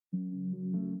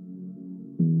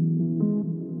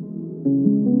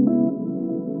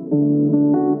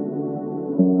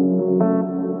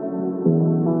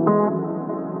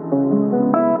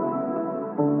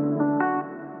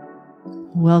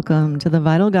Welcome to the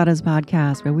Vital Goddess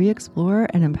podcast, where we explore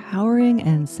an empowering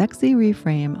and sexy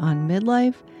reframe on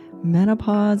midlife,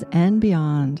 menopause, and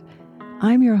beyond.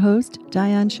 I'm your host,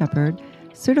 Diane Shepherd,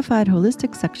 certified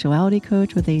holistic sexuality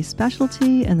coach with a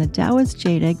specialty in the Taoist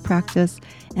jade egg practice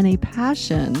and a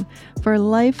passion for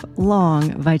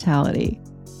lifelong vitality.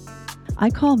 I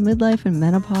call midlife and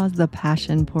menopause the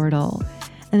passion portal,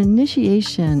 an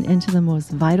initiation into the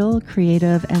most vital,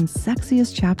 creative, and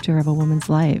sexiest chapter of a woman's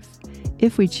life,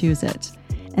 if we choose it.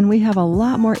 And we have a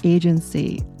lot more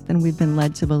agency than we've been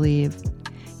led to believe.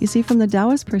 You see, from the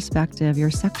Taoist perspective,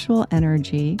 your sexual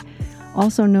energy,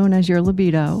 also known as your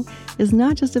libido, is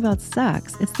not just about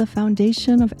sex. It's the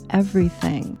foundation of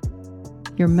everything.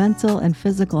 Your mental and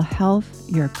physical health,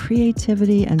 your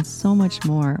creativity, and so much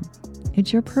more.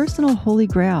 It's your personal holy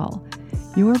grail,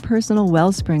 your personal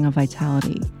wellspring of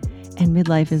vitality. And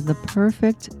midlife is the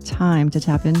perfect time to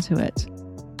tap into it.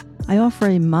 I offer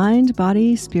a mind,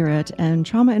 body, spirit, and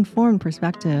trauma-informed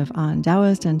perspective on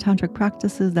Taoist and Tantric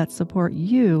practices that support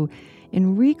you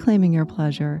in reclaiming your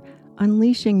pleasure,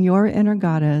 unleashing your inner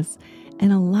goddess,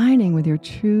 and aligning with your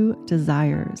true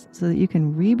desires so that you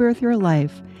can rebirth your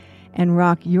life and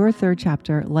rock your third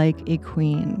chapter like a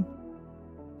queen.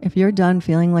 If you're done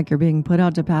feeling like you're being put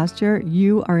out to pasture,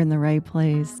 you are in the right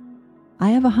place. I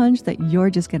have a hunch that you're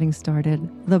just getting started.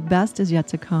 The best is yet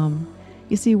to come.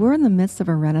 You see, we're in the midst of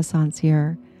a renaissance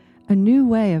here. A new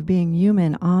way of being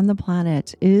human on the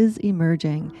planet is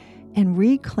emerging, and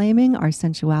reclaiming our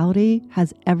sensuality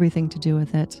has everything to do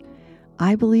with it.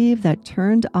 I believe that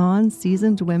turned on,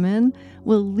 seasoned women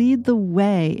will lead the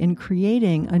way in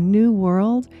creating a new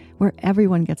world where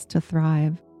everyone gets to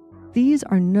thrive. These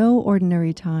are no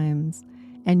ordinary times,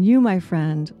 and you, my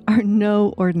friend, are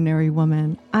no ordinary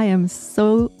woman. I am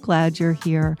so glad you're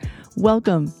here.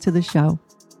 Welcome to the show.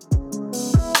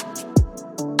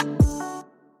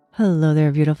 Hello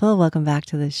there, beautiful. Welcome back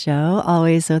to the show.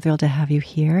 Always so thrilled to have you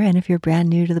here. And if you're brand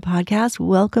new to the podcast,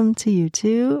 welcome to you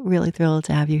too. Really thrilled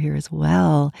to have you here as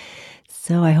well.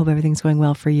 So I hope everything's going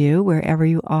well for you wherever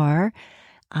you are.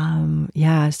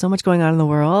 So much going on in the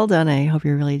world, and I hope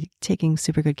you're really taking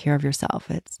super good care of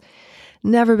yourself. It's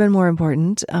never been more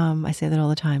important. I say that all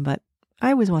the time, but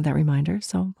I always want that reminder.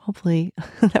 So hopefully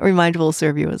that reminder will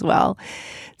serve you as well.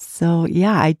 So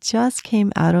I just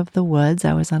came out of the woods.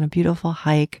 I was on a beautiful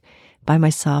hike by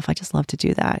myself. I just love to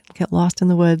do that. Get lost in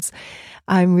the woods.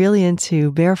 I'm really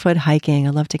into barefoot hiking. I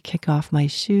love to kick off my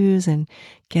shoes and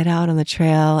get out on the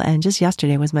trail. And just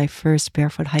yesterday was my first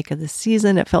barefoot hike of the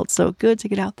season. It felt so good to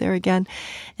get out there again.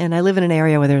 And I live in an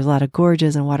area where there's a lot of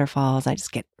gorges and waterfalls. I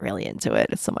just get really into it.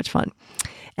 It's so much fun.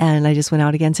 And I just went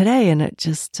out again today, and it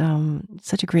just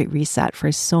such a great reset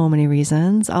for so many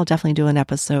reasons. I'll definitely do an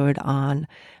episode on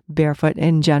barefoot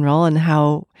in general and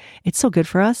how it's so good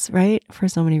for us, right? For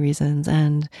so many reasons.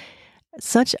 And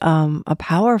such a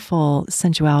powerful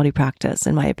sensuality practice,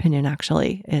 in my opinion,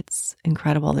 actually. It's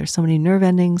incredible. There's so many nerve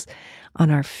endings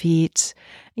on our feet.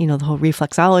 You know, the whole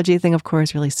reflexology thing, of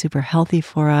course, really super healthy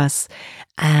for us.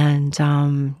 And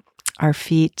our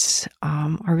feet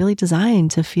are really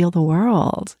designed to feel the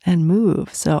world and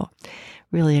move. So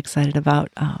really excited about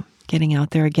getting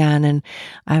out there again. And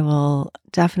I will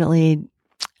definitely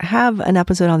have an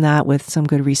episode on that with some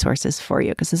good resources for you,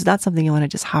 because it's not something you want to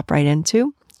just hop right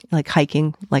into, like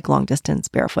hiking, like long distance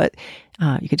barefoot.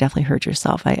 You could definitely hurt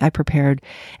yourself. I prepared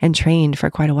and trained for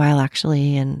quite a while,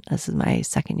 actually. And this is my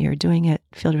second year doing it.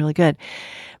 Feels really good.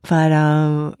 But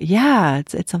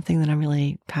it's something that I'm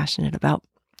really passionate about.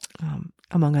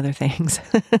 Among other things.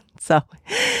 So,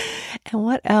 and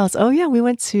what else? Oh yeah, we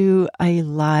went to a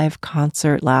live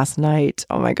concert last night.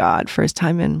 Oh my God. First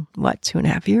time in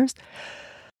 2.5 years.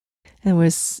 It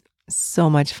was so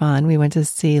much fun. We went to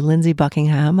see Lindsey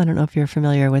Buckingham. I don't know if you're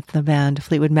familiar with the band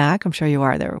Fleetwood Mac. I'm sure you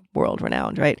are. They're world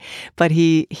renowned, right? But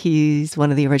he's one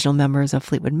of the original members of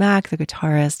Fleetwood Mac, the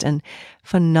guitarist, and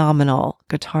phenomenal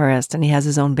guitarist. And he has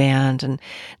his own band, and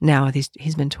now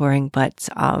he's been touring. But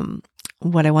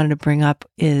what I wanted to bring up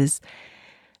is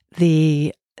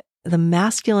the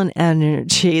masculine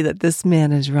energy that this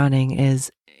man is running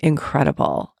is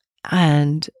incredible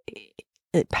and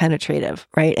penetrative,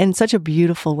 right? In such a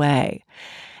beautiful way.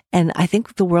 And I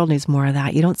think the world needs more of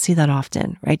that. You don't see that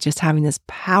often, right? Just having this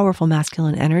powerful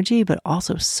masculine energy, but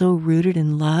also so rooted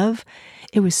in love.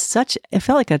 It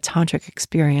felt like a tantric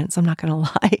experience. I'm not going to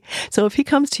lie. So if he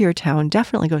comes to your town,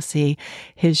 definitely go see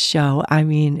his show. I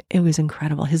mean, it was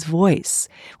incredible. His voice,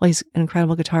 well, he's an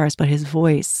incredible guitarist, but his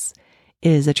voice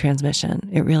is a transmission.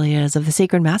 It really is, of the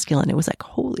sacred masculine. It was like,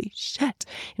 holy shit.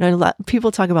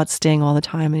 People talk about Sting all the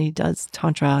time, and he does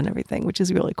Tantra and everything, which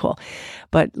is really cool.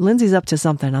 But Lindsay's up to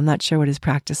something. I'm not sure what his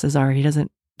practices are. He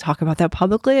doesn't talk about that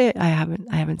publicly. I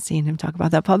haven't seen him talk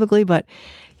about that publicly, but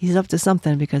he's up to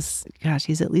something because, gosh,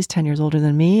 he's at least 10 years older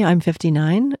than me. I'm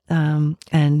 59,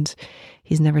 and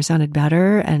he's never sounded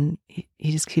better, and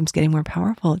he just keeps getting more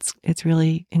powerful. It's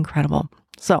really incredible.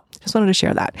 So just wanted to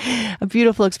share that. A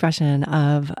beautiful expression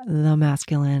of the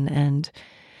masculine, and,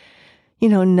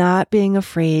 not being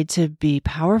afraid to be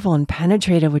powerful and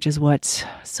penetrative, which is what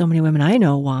so many women I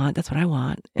know want. That's what I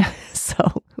want. So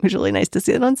it was really nice to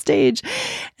see it on stage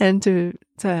and to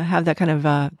have that kind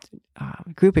of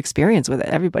group experience with it.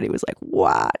 Everybody was like,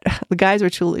 what? The guys were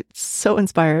truly so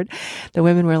inspired. The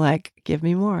women were like, give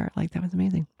me more. Like, that was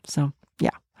amazing. So yeah,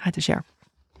 I had to share.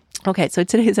 Okay, so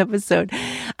today's episode,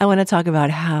 I want to talk about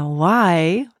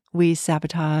why we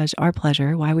sabotage our pleasure,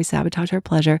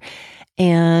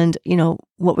 and,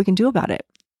 what we can do about it.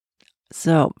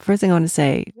 So first thing I want to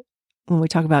say when we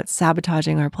talk about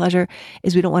sabotaging our pleasure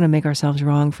is we don't want to make ourselves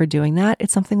wrong for doing that.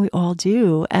 It's something we all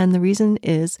do. And the reason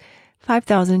is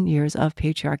 5,000 years of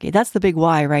patriarchy. That's the big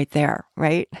why right there,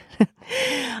 right?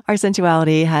 Our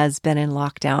sensuality has been in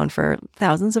lockdown for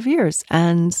thousands of years.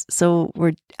 And so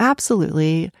we're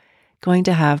absolutely going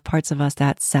to have parts of us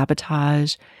that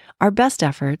sabotage our best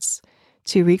efforts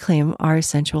to reclaim our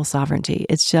sensual sovereignty.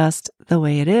 It's just the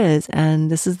way it is.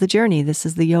 And this is the journey. This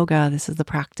is the yoga. This is the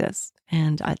practice.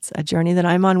 And it's a journey that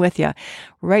I'm on with you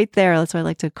right there. That's what I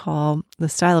like to call the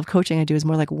style of coaching I do is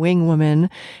more like wing woman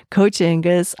coaching,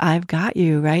 because I've got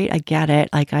you, right? I get it.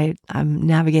 Like I'm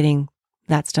navigating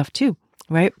that stuff too,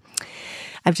 right?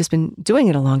 I've just been doing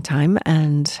it a long time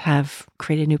and have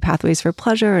created new pathways for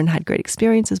pleasure and had great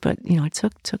experiences. But, it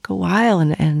took a while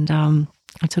and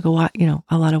it took a while,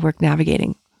 a lot of work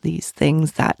navigating these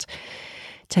things that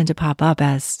tend to pop up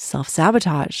as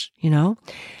self-sabotage,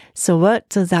 So what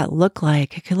does that look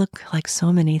like? It could look like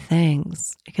so many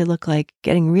things. It could look like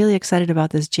getting really excited about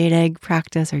this jade egg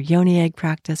practice or yoni egg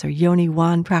practice or yoni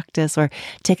wand practice, or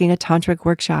taking a tantric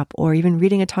workshop, or even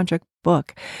reading a tantric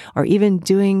book, or even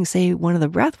doing, say, one of the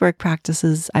breathwork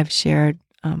practices I've shared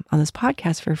on this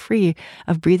podcast for free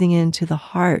of breathing into the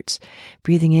heart,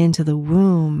 breathing into the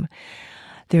womb.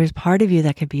 There's part of you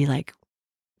that could be like,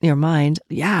 your mind,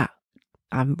 yeah,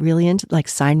 I'm really into, like,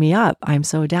 sign me up. I'm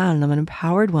so down. I'm an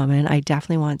empowered woman. I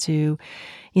definitely want to,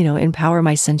 empower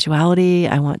my sensuality.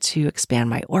 I want to expand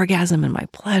my orgasm and my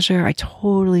pleasure. I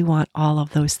totally want all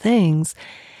of those things.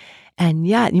 And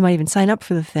yet you might even sign up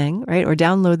for the thing, right? Or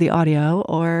download the audio,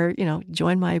 or,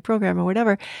 join my program or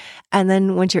whatever. And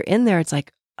then once you're in there, it's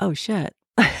like, oh shit.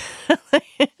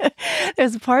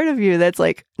 There's a part of you that's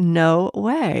like, no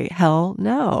way, hell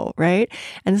no, right?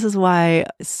 And this is why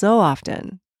so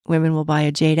often women will buy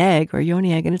a jade egg or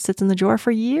yoni egg and it sits in the drawer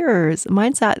for years.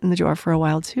 Mine sat in the drawer for a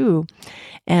while too.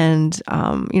 And,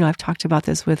 I've talked about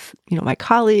this with, my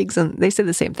colleagues, and they say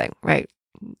the same thing, right?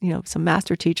 Some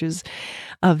master teachers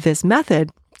of this method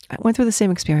went through the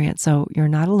same experience. So you're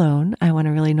not alone. I want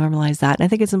to really normalize that. And I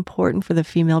think it's important for the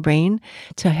female brain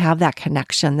to have that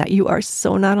connection that you are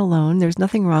so not alone. There's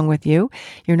nothing wrong with you.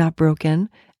 You're not broken.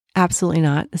 Absolutely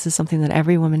not. This is something that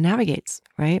every woman navigates,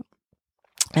 right?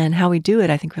 And how we do it,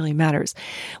 I think, really matters.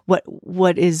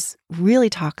 What is really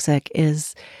toxic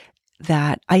is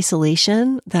that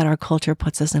isolation that our culture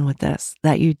puts us in with this,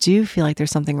 that you do feel like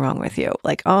there's something wrong with you.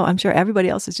 Like, oh, I'm sure everybody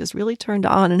else is just really turned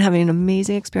on and having an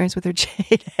amazing experience with their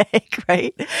jade egg,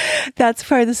 right? That's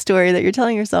part of the story that you're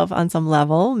telling yourself on some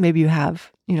level. Maybe you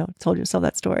have, told yourself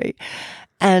that story.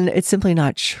 And it's simply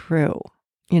not true.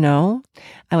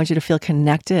 I want you to feel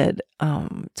connected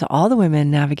to all the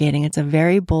women navigating. It's a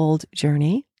very bold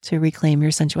journey to reclaim your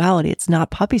sensuality. It's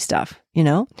not puppy stuff,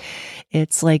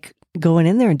 It's like going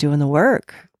in there and doing the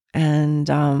work and,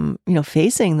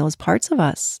 facing those parts of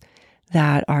us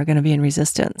that are going to be in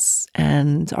resistance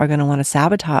and are going to want to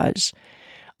sabotage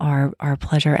our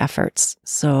pleasure efforts.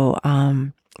 So,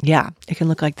 it can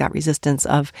look like that resistance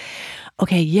of,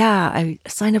 okay, yeah, I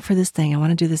signed up for this thing. I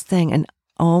want to do this thing. And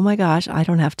oh my gosh, I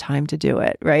don't have time to do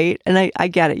it, right? And I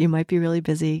get it. You might be really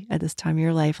busy at this time of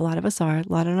your life. A lot of us are, a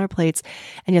lot on our plates.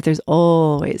 And yet there's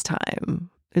always time.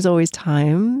 There's always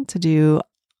time to do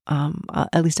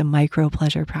at least a micro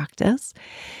pleasure practice.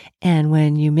 And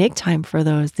when you make time for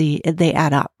those, they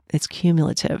add up. It's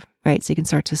cumulative, right? So you can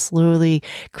start to slowly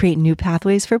create new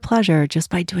pathways for pleasure just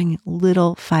by doing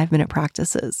little 5-minute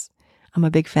practices. I'm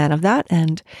a big fan of that.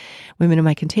 And Women in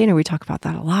My Container, we talk about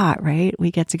that a lot, right? We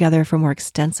get together for more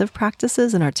extensive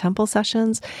practices in our temple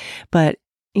sessions. But,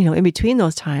 in between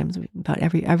those times, about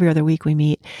every other week we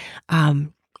meet,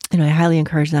 I highly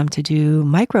encourage them to do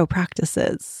micro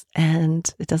practices,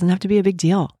 and it doesn't have to be a big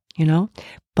deal,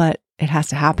 but it has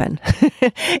to happen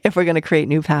if we're going to create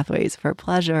new pathways for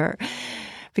pleasure.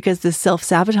 Because this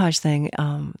self-sabotage thing,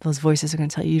 those voices are going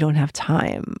to tell you don't have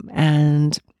time.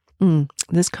 And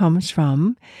this comes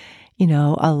from,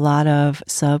 a lot of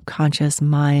subconscious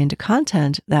mind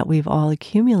content that we've all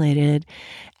accumulated.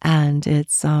 And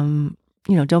it's,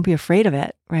 don't be afraid of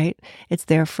it, right? It's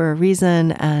there for a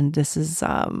reason. And this is,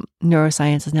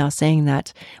 neuroscience is now saying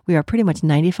that we are pretty much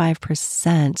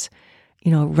 95%,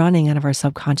 running out of our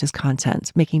subconscious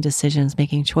content, making decisions,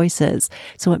 making choices.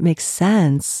 So it makes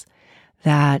sense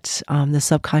that the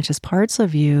subconscious parts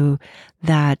of you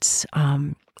that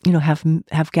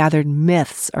have gathered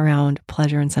myths around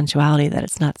pleasure and sensuality, that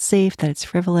it's not safe, that it's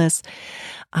frivolous,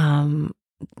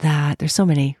 that there's so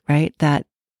many, right? That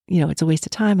it's a waste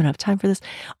of time. I don't have time for this.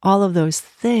 All of those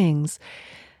things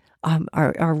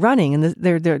are running, and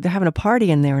they're having a party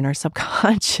in there in our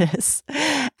subconscious.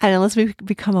 And unless we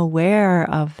become aware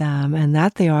of them and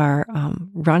that they are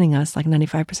running us like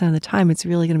 95% of the time, it's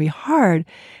really going to be hard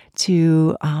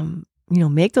to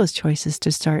make those choices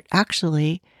to start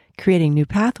actually creating new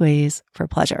pathways for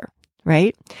pleasure,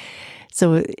 right?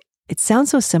 So it sounds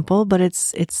so simple, but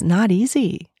it's not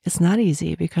easy. It's not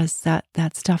easy because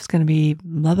that stuff's going to be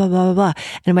blah blah blah blah blah,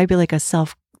 and it might be like a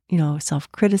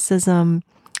self-criticism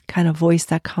kind of voice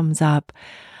that comes up.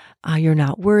 You're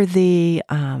not worthy,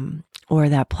 or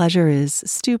that pleasure is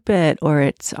stupid, or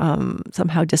it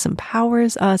somehow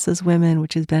disempowers us as women,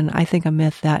 which has been, I think, a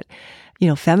myth that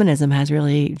feminism has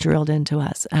really drilled into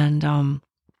us. And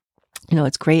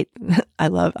it's great.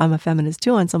 I'm a feminist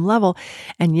too on some level,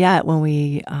 and yet when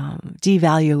we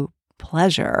devalue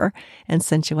pleasure and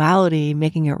sensuality,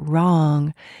 making it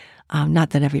wrong.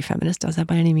 Not that every feminist does that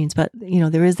by any means, but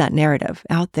there is that narrative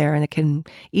out there, and it can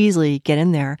easily get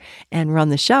in there and run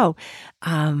the show.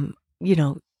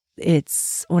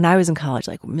 It's when I was in college,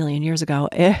 like a million years ago,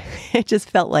 it just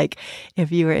felt like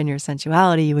if you were in your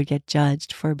sensuality, you would get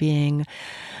judged for being,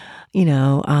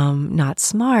 not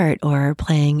smart, or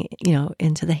playing,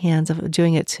 into the hands of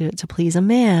doing it to please a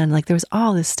man. Like there was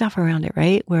all this stuff around it,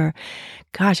 right? Where,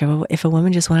 gosh, if a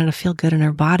woman just wanted to feel good in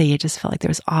her body, it just felt like there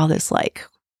was all this like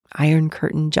Iron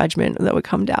Curtain judgment that would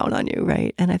come down on you,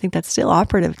 right? And I think that's still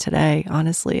operative today.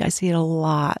 Honestly, I see it a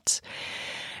lot.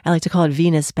 I like to call it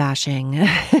Venus bashing,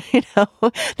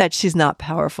 that she's not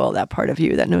powerful, that part of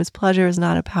you that knows pleasure is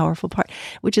not a powerful part,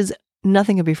 which is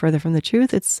nothing could be further from the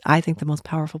truth. It's, I think, the most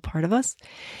powerful part of us,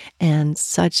 and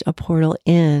such a portal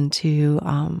into,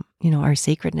 our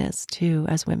sacredness too,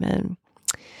 as women.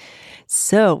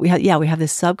 So we have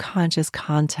this subconscious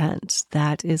content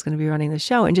that is going to be running the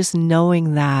show, and just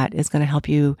knowing that is going to help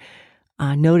you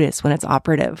notice when it's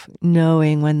operative,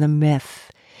 knowing when the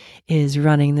myth is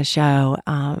running the show.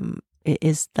 It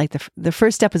is like the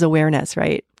first step is awareness,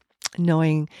 right?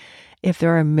 Knowing if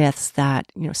there are myths that,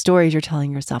 stories you're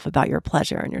telling yourself about your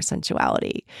pleasure and your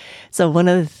sensuality. So one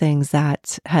of the things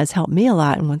that has helped me a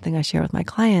lot, and one thing I share with my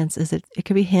clients, is that it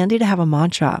could be handy to have a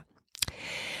mantra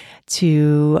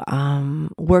to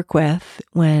work with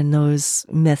when those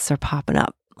myths are popping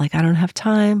up. Like, I don't have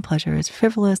time, pleasure is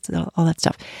frivolous, all that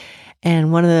stuff.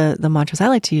 And one of the mantras I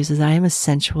like to use is, I am a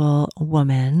sensual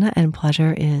woman and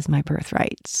pleasure is my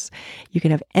birthright. You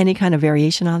can have any kind of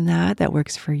variation on that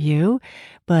works for you.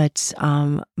 But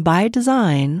by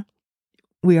design,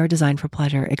 we are designed for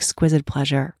pleasure, exquisite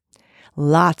pleasure,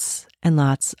 lots and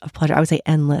lots of pleasure. I would say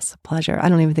endless pleasure. I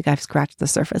don't even think I've scratched the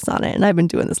surface on it. And I've been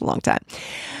doing this a long time.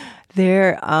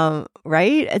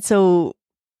 Right? And so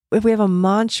if we have a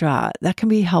mantra, that can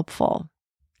be helpful.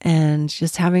 And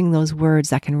just having those words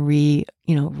that can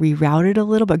reroute it a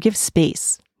little, but give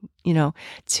space,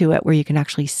 to it where you can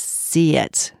actually see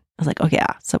it. I was like, oh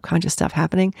yeah, subconscious stuff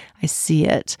happening. I see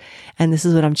it. And this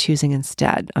is what I'm choosing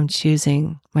instead. I'm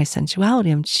choosing my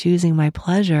sensuality. I'm choosing my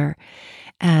pleasure.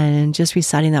 And just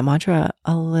reciting that mantra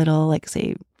a little, like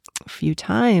say a few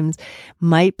times,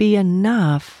 might be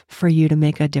enough for you to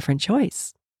make a different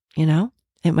choice.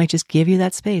 It might just give you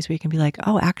that space where you can be like,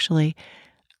 oh, actually,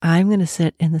 I'm going to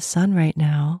sit in the sun right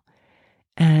now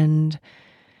and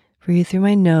breathe through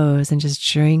my nose and just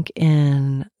drink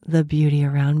in the beauty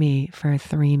around me for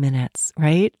 3 minutes,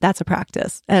 right? That's a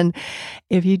practice. And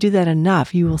if you do that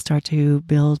enough, you will start to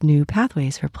build new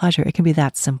pathways for pleasure. It can be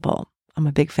that simple. I'm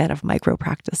a big fan of micro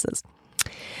practices.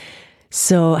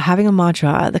 So having a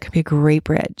mantra, that could be a great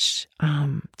bridge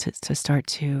to start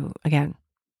to, again,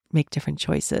 make different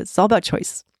choices. It's all about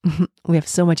choice. We have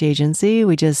so much agency.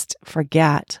 We just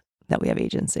forget that we have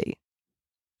agency.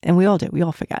 And we all do. We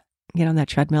all forget. Get on that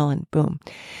treadmill and boom.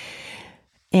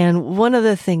 And one of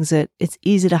the things that it's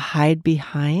easy to hide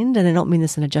behind, and I don't mean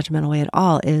this in a judgmental way at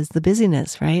all, is the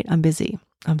busyness, right? I'm busy.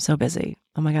 I'm so busy.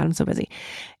 Oh my God, I'm so busy.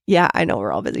 Yeah, I know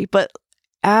we're all busy, but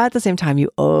at the same time, you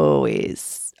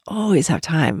always have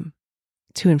time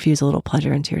to infuse a little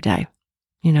pleasure into your day,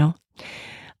 you know?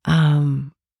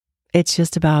 It's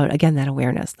just about, again, that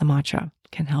awareness. The mantra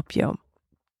can help you.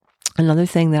 Another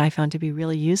thing that I found to be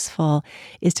really useful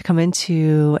is to come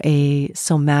into a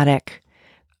somatic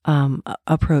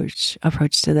approach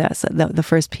to this. The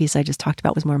first piece I just talked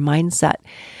about was more mindset.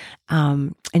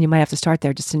 And you might have to start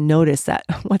there just to notice that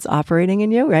what's operating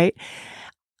in you, right?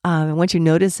 And once you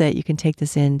notice it, you can take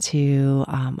this into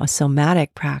a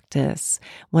somatic practice.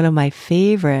 One of my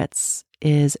favorites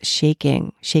is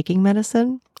shaking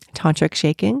medicine, tantric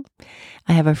shaking.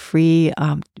 I have a free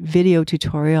video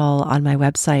tutorial on my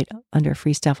website under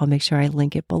free stuff. I'll make sure I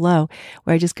link it below,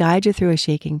 where I just guide you through a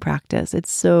shaking practice.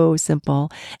 It's so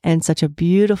simple and such a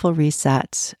beautiful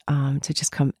reset to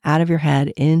just come out of your head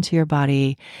into your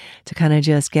body, to kind of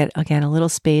just get, again, a little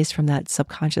space from that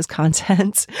subconscious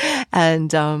content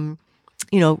and,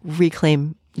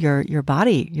 reclaim your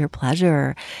body, your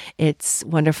pleasure. It's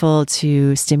wonderful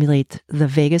to stimulate the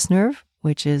vagus nerve,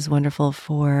 which is wonderful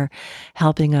for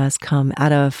helping us come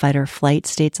out of fight or flight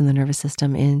states in the nervous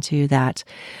system into that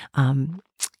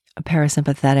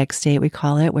parasympathetic state, we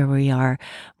call it, where we are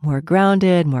more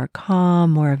grounded, more calm,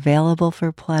 more available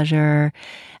for pleasure,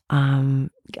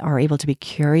 are able to be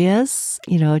curious,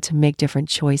 to make different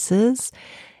choices.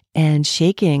 And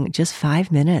shaking, just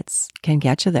 5 minutes can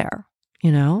get you there,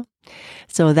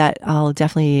 So that I'll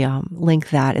definitely link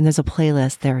that. And there's a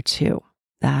playlist there too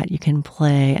that you can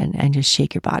play and just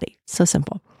shake your body. So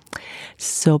simple,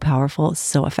 so powerful,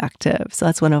 so effective. So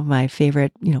that's one of my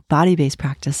favorite, body-based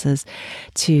practices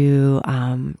to,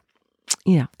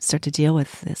 start to deal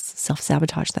with this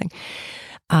self-sabotage thing.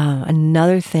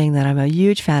 Another thing that I'm a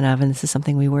huge fan of, and this is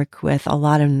something we work with a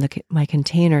lot in my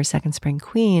container, Second Spring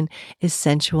Queen, is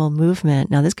sensual movement.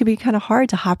 Now, this could be kind of hard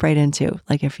to hop right into.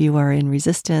 Like if you are in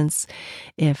resistance,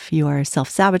 if you are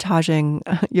self-sabotaging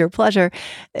your pleasure,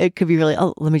 it could be really,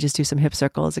 let me just do some hip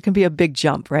circles. It can be a big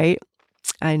jump, right?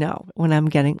 I know when I'm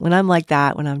like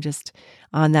that, when I'm just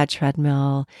on that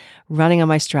treadmill, running on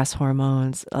my stress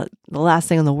hormones, the last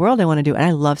thing in the world I want to do, and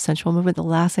I love sensual movement, the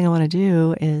last thing I want to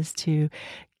do is to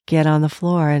get on the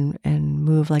floor and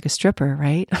move like a stripper,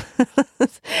 right?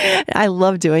 I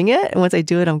love doing it. And once I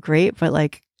do it, I'm great, but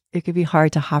it could be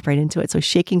hard to hop right into it. So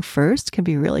shaking first can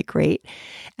be really great.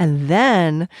 And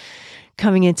then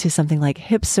coming into something like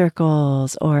hip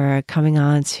circles or coming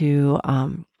on to,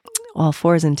 all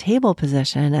fours in table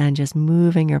position and just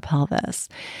moving your pelvis.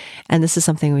 And this is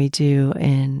something we do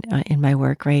in my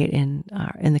work, right? In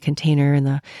the container, in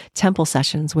the temple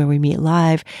sessions where we meet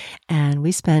live, and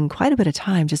we spend quite a bit of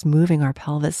time just moving our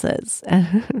pelvises.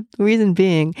 And the reason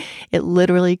being, it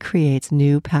literally creates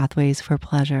new pathways for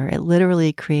pleasure. It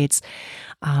literally creates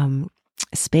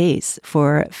space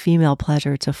for female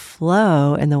pleasure to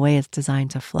flow in the way it's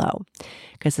designed to flow.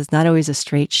 Because it's not always a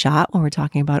straight shot when we're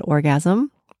talking about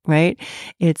orgasm, right?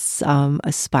 It's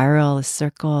a spiral, a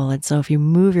circle. And so if you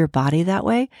move your body that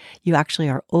way, you actually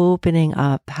are opening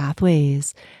up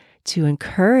pathways to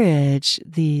encourage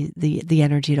the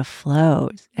energy to flow.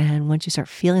 And once you start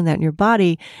feeling that in your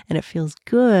body and it feels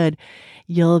good,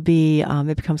 you'll be,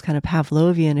 it becomes kind of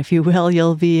Pavlovian, if you will.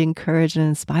 You'll be encouraged and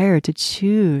inspired to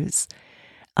choose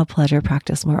a pleasure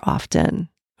practice more often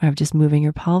of just moving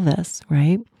your pelvis,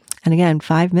 right? And again,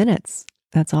 5 minutes.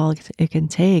 That's all it can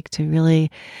take to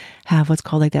really have what's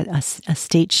called a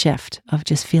state shift of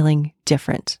just feeling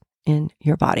different in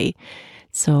your body.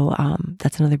 So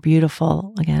that's another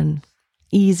beautiful, again,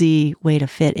 easy way to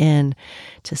fit in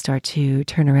to start to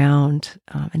turn around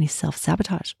any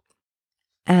self-sabotage.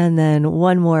 And then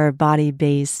one more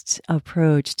body-based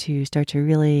approach to start to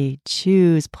really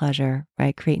choose pleasure,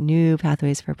 right? Create new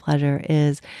pathways for pleasure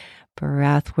is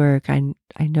breath work. I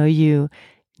know you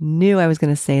knew I was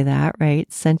going to say that,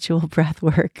 right? Sensual breath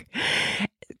work.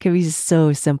 It can be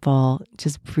so simple.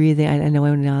 Just breathing. I know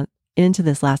I went into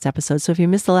this last episode. So if you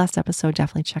missed the last episode,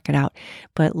 definitely check it out.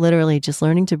 But literally just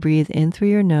learning to breathe in through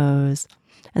your nose,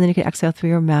 and then you can exhale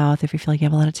through your mouth if you feel like you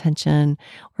have a lot of tension,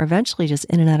 or eventually just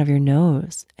in and out of your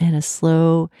nose in a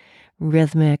slow,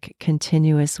 rhythmic,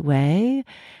 continuous way.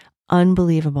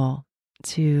 Unbelievable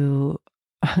to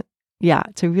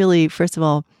really, first of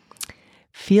all,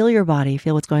 feel your body,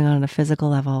 feel what's going on a physical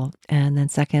level. And then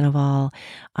second of all,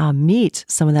 meet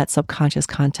some of that subconscious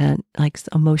content, like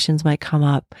emotions might come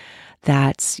up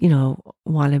that,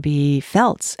 want to be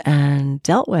felt and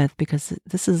dealt with, because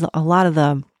this is a lot of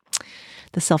the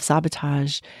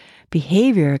self-sabotage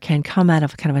behavior can come out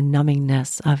of kind of a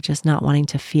numbingness of just not wanting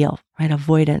to feel, right?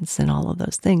 Avoidance and all of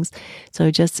those things.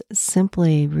 So just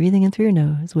simply breathing in through your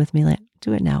nose with me.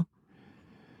 Do it now.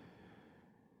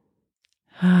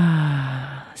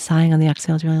 Sighing on the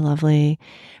exhale is really lovely.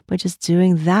 But just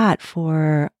doing that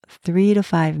for 3 to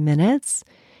 5 minutes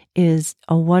is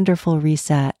a wonderful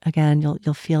reset. Again,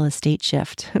 you'll feel a state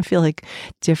shift, feel like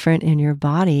different in your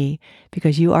body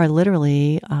because you are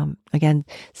literally, again,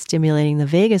 stimulating the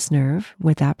vagus nerve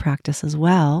with that practice as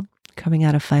well, coming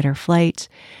out of fight or flight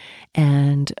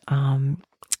and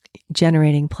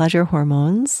generating pleasure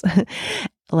hormones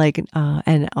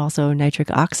and also nitric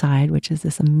oxide, which is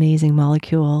this amazing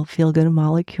molecule, feel-good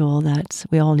molecule that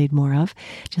we all need more of.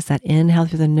 Just that inhale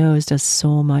through the nose does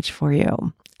so much for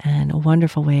you. And a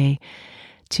wonderful way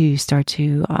to start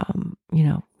to,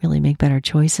 really make better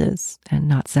choices and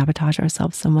not sabotage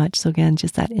ourselves so much. So again,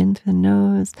 just that in through the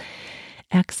nose,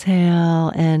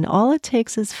 exhale, and all it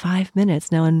takes is 5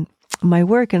 minutes. Now, in my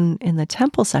work in the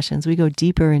temple sessions, we go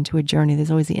deeper into a journey.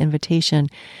 There's always the invitation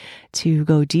to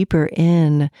go deeper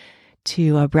in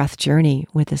to a breath journey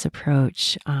with this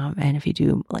approach. And if you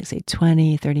do, like, say,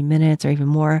 20, 30 minutes or even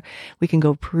more, we can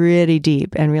go pretty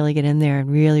deep and really get in there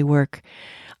and really work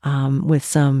with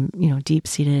some,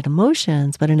 deep-seated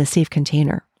emotions, but in a safe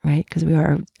container, right? Because we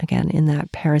are, again, in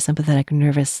that parasympathetic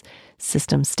nervous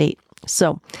system state.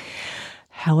 So,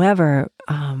 however,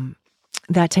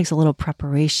 that takes a little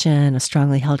preparation, a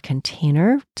strongly held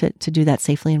container to do that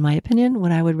safely, in my opinion.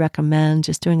 What I would recommend,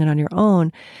 just doing it on your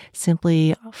own,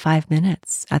 simply 5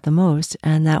 minutes at the most,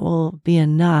 and that will be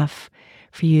enough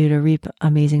for you to reap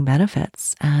amazing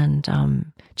benefits and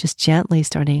just gently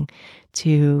starting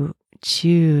to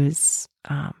choose,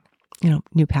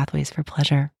 new pathways for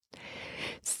pleasure.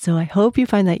 So I hope you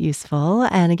find that useful.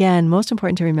 And again, most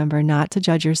important to remember not to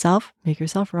judge yourself, make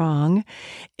yourself wrong.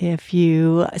 If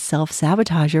you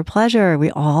self-sabotage your pleasure, we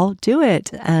all do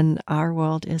it. And our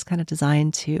world is kind of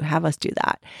designed to have us do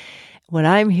that. What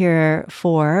I'm here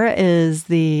for is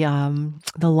the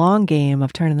long game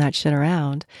of turning that shit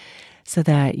around so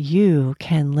that you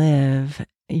can live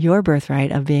your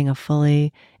birthright of being a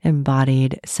fully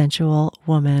embodied, sensual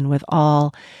woman with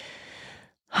all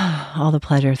the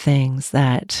pleasure things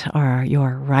that are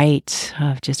your right,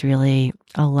 of just really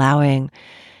allowing,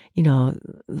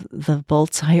 the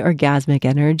bullseye orgasmic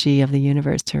energy of the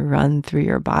universe to run through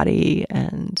your body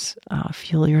and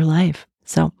fuel your life.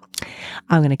 So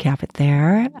I'm going to cap it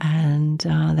there. And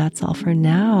that's all for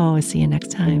now. See you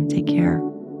next time. Take care.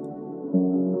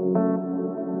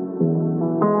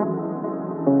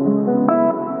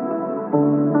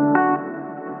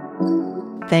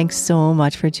 Thanks so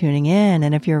much for tuning in.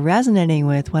 And if you're resonating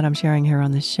with what I'm sharing here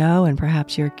on the show, and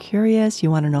perhaps you're curious, you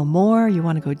want to know more, you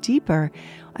want to go deeper,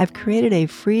 I've created a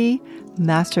free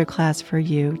masterclass for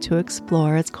you to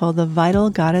explore. It's called the Vital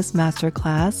Goddess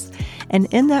Masterclass. And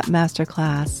in that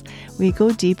masterclass, we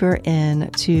go deeper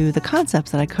into the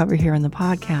concepts that I cover here in the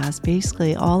podcast,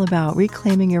 basically all about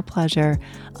reclaiming your pleasure,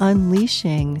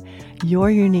 unleashing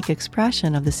your unique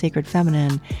expression of the sacred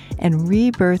feminine, and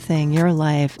rebirthing your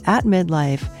life at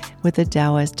midlife with the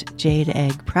Taoist Jade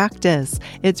Egg practice.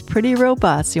 It's pretty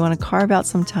robust. You want to carve out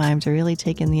some time to really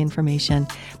take in the information,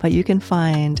 but you can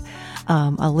find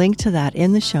a link to that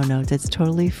in the show notes. It's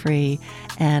totally free,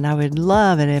 and I would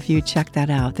love it if you check that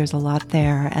out. There's a lot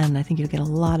there, and I think you'll get a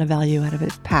lot of value out of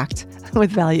it, packed with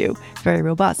value. Very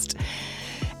robust.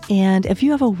 And if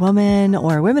you have a woman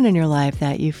or women in your life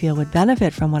that you feel would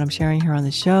benefit from what I'm sharing here on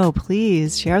the show,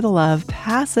 please share the love,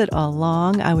 pass it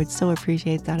along. I would so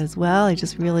appreciate that as well. I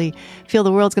just really feel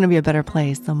the world's going to be a better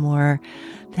place the more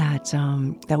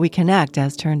that we connect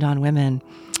as turned on women.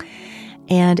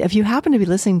 And if you happen to be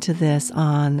listening to this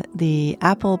on the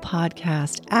Apple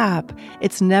Podcast app,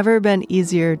 it's never been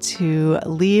easier to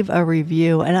leave a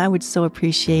review. And I would so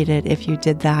appreciate it if you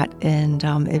did that. And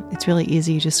it's really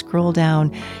easy. You just scroll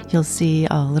down. You'll see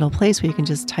a little place where you can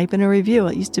just type in a review.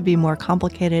 It used to be more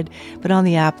complicated, but on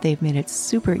the app, they've made it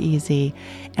super easy.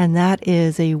 And that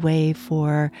is a way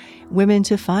for women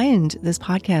to find this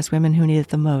podcast, women who need it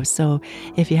the most. So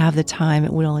if you have the time,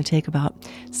 it would only take about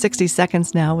 60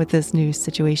 seconds now with this new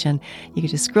situation. You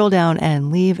could just scroll down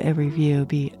and leave a review.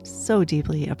 Be so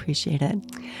deeply appreciated.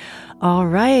 All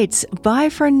right. Bye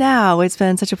for now. It's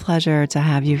been such a pleasure to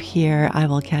have you here. I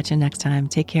will catch you next time.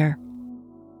 Take care.